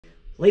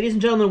Ladies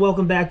and gentlemen,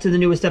 welcome back to the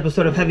newest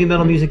episode of Heavy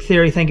Metal Music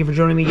Theory. Thank you for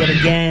joining me yet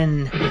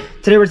again.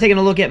 Today we're taking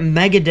a look at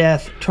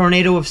Megadeth,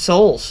 Tornado of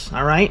Souls.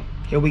 All right,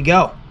 here we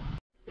go.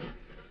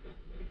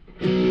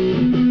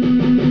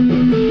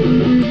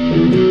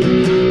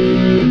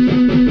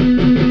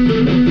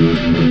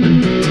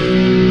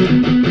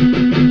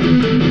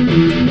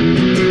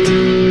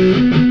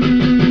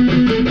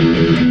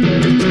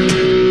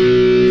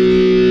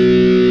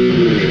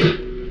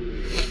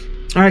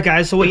 Alright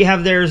guys, so what you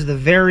have there is the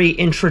very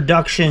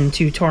introduction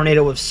to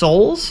Tornado of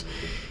Souls.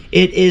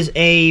 It is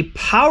a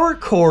power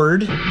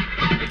chord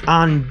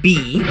on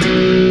B,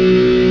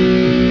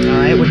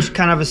 alright, which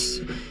kind of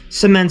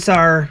cements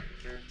our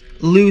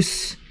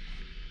loose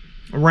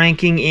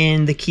ranking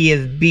in the key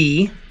of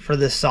B for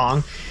this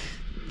song.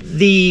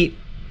 The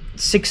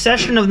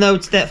succession of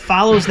notes that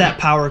follows that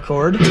power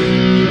chord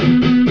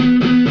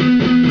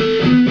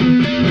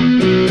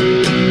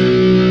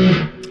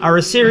are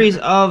a series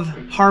of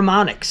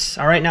harmonics.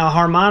 All right, now a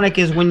harmonic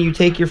is when you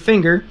take your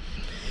finger,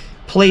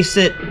 place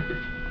it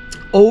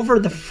over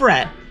the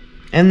fret,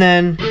 and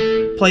then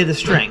play the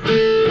string.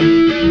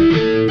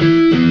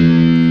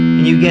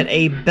 And you get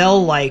a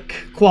bell-like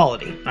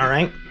quality, all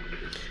right?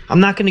 I'm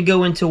not going to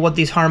go into what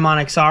these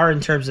harmonics are in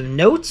terms of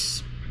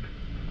notes.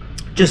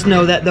 Just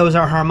know that those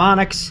are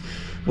harmonics,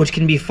 which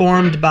can be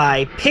formed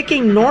by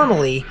picking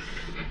normally,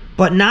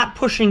 but not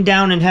pushing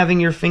down and having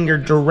your finger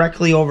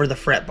directly over the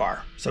fret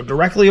bar. So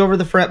directly over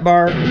the fret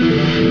bar,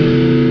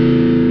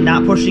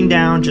 not pushing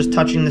down, just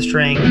touching the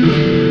string,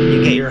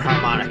 you get your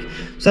harmonic.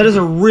 So that is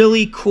a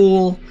really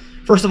cool,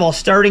 first of all,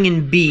 starting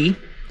in B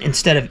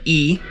instead of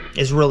E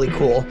is really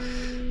cool,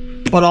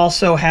 but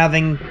also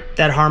having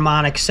that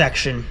harmonic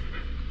section,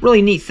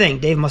 really neat thing.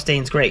 Dave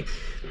Mustaine's great.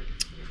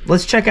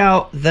 Let's check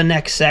out the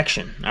next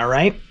section, all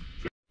right?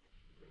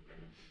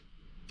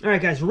 All right,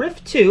 guys,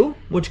 riff 2,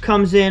 which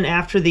comes in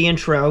after the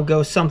intro,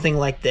 goes something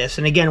like this.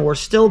 And again, we're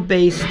still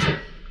based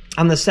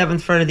on the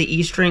 7th fret of the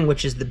E string,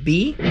 which is the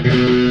B.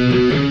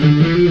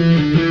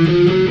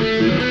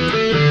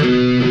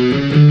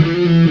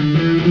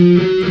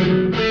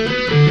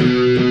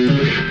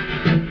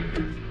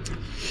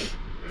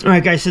 All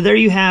right, guys, so there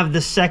you have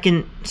the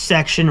second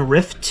section,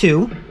 riff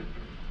 2.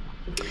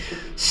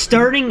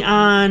 Starting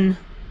on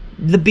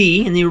the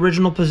B in the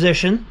original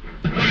position,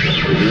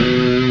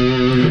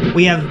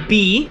 we have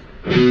B,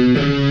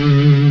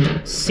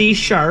 C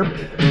sharp,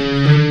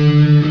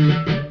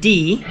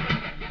 D,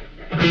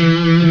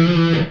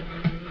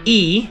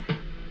 E,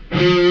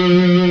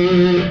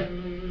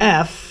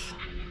 F,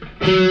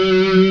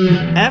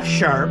 F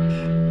sharp,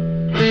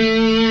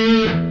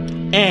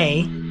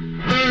 A,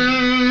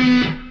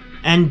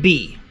 and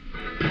B.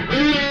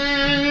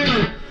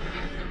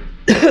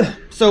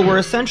 So we're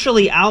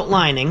essentially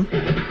outlining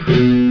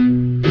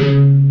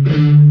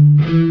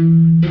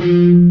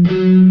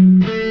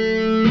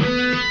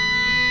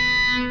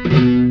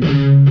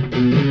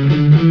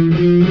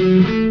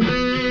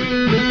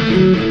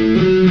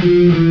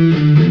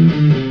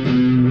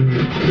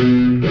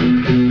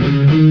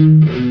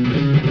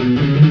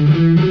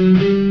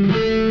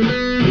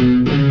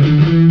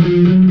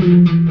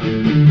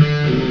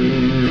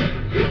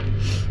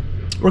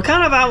we're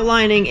kind of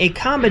outlining a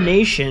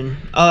combination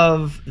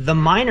of the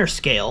minor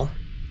scale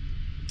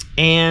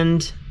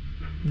and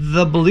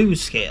the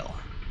blues scale.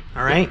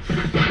 All right?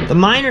 The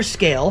minor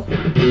scale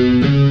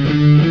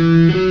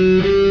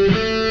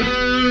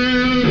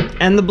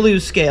and the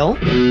blues scale.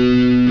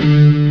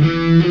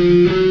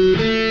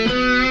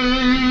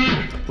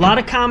 A lot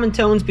of common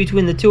tones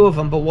between the two of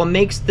them, but what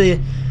makes the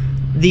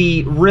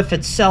riff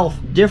itself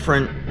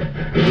different,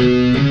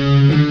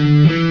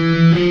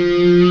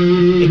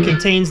 it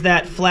contains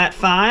that flat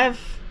 5,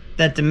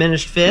 that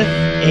diminished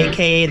 5th,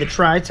 aka the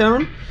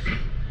tritone,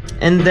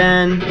 and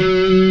then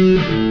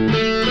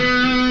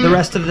the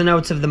rest of the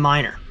notes of the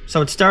minor.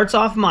 So it starts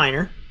off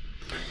minor.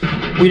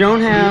 We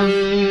don't have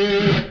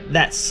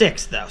that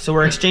 6th though, so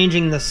we're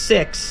exchanging the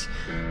 6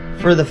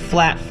 for the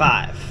flat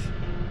 5.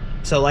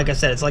 So like I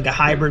said, it's like a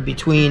hybrid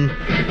between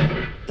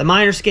the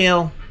minor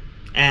scale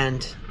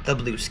and the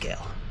blues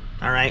scale.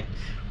 All right,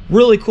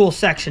 really cool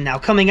section. Now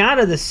coming out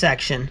of this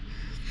section,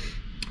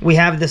 we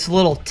have this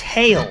little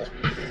tail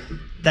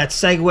that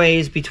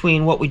segues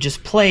between what we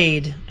just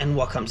played and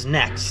what comes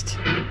next.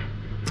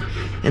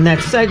 And that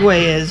segue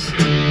is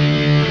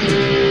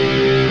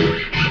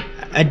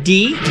a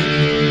D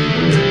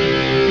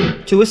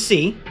to a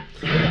C,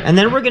 and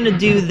then we're going to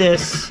do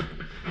this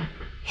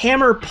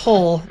hammer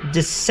pull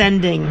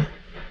descending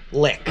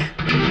lick.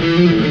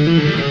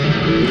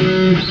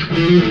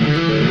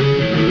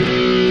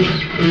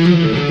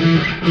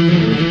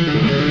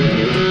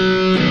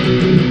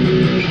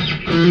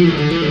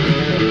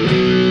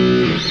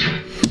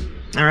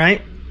 All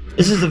right,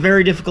 this is a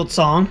very difficult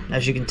song,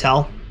 as you can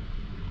tell.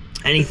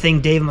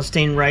 Anything Dave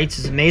Mustaine writes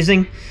is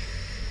amazing.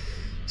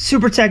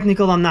 Super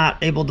technical. I'm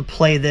not able to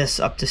play this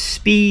up to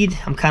speed.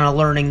 I'm kind of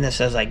learning this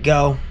as I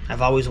go.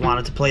 I've always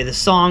wanted to play this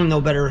song.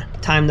 No better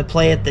time to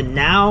play it than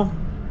now.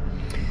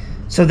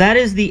 So that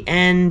is the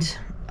end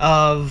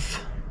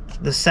of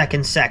the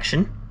second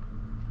section.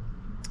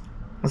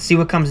 Let's see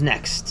what comes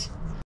next.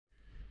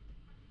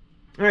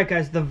 All right,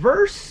 guys, the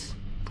verse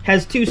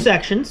has two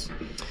sections.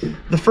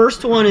 The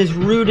first one is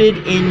rooted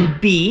in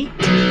B,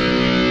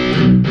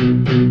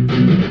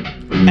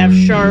 F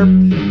sharp,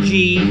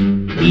 G,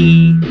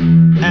 E,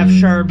 F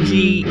sharp,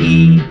 G,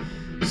 E.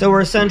 So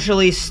we're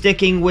essentially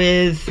sticking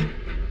with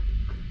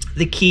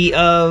the key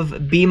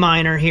of B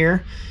minor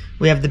here.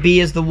 We have the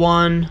B as the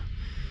 1,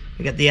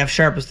 we got the F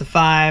sharp as the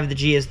 5, the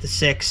G as the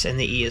 6, and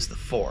the E as the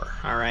 4.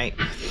 All right.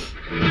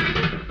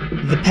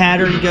 The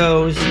pattern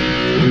goes.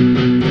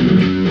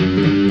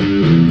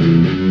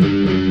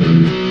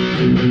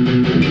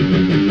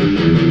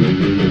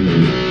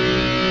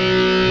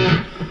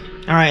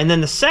 All right, and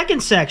then the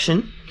second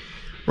section,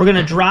 we're going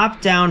to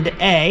drop down to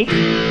A,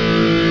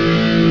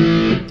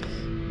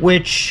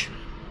 which,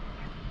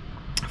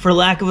 for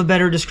lack of a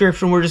better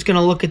description, we're just going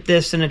to look at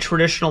this in a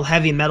traditional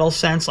heavy metal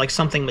sense, like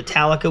something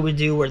Metallica would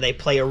do, where they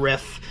play a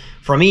riff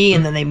from E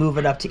and then they move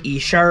it up to E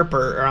sharp,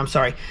 or I'm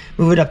sorry,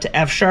 move it up to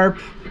F sharp.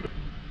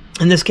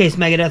 In this case,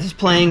 Megadeth is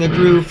playing a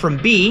groove from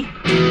B,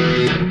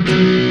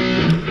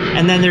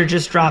 and then they're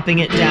just dropping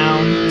it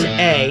down to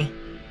A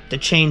to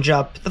change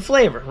up the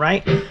flavor,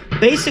 right?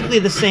 Basically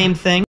the same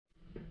thing.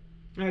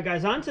 All right,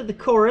 guys, on to the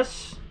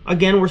chorus.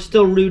 Again, we're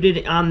still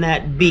rooted on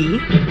that B.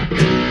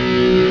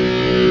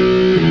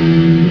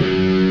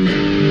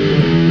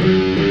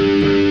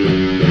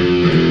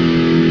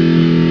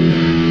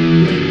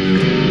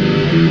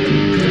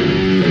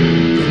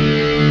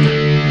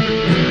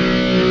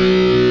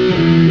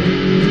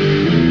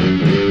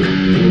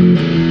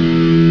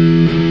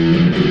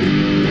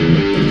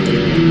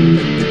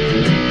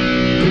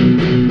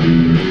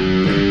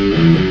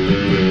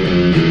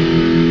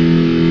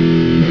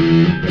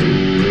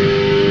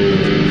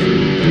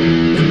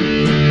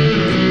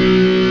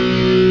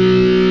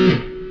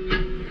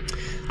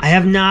 I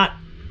have not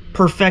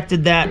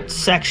perfected that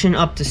section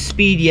up to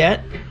speed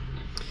yet,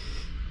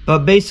 but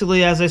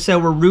basically, as I said,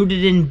 we're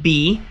rooted in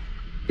B,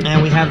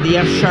 and we have the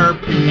F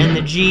sharp and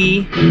the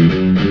G.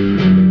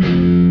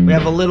 We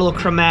have a little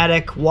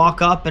chromatic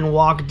walk up and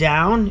walk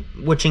down,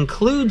 which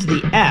includes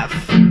the F,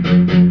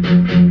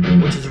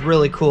 which is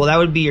really cool. That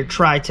would be your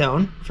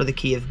tritone for the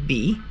key of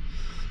B.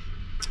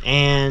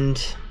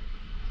 And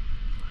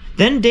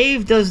then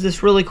Dave does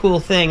this really cool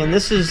thing, and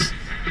this is,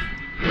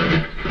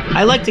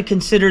 I like to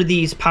consider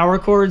these power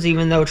chords,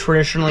 even though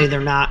traditionally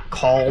they're not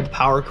called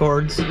power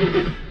chords.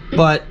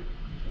 But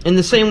in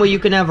the same way you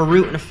can have a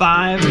root and a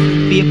 5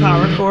 be a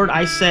power chord,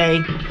 I say,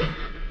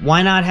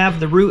 why not have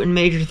the root and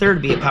major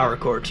third be a power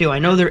chord too? I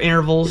know they're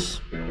intervals,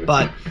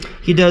 but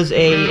he does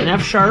an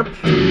F sharp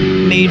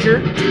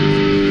major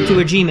to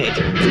a G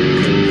major.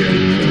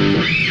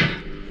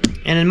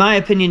 And in my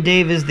opinion,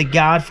 Dave is the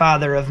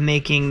godfather of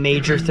making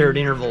major third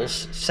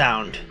intervals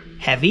sound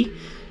heavy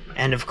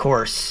and, of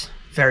course,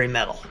 very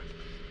metal.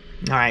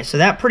 All right, so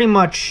that pretty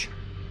much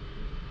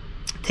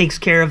takes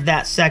care of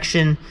that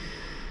section.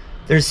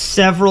 There's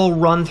several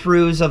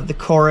run-throughs of the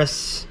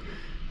chorus.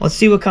 Let's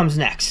see what comes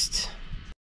next.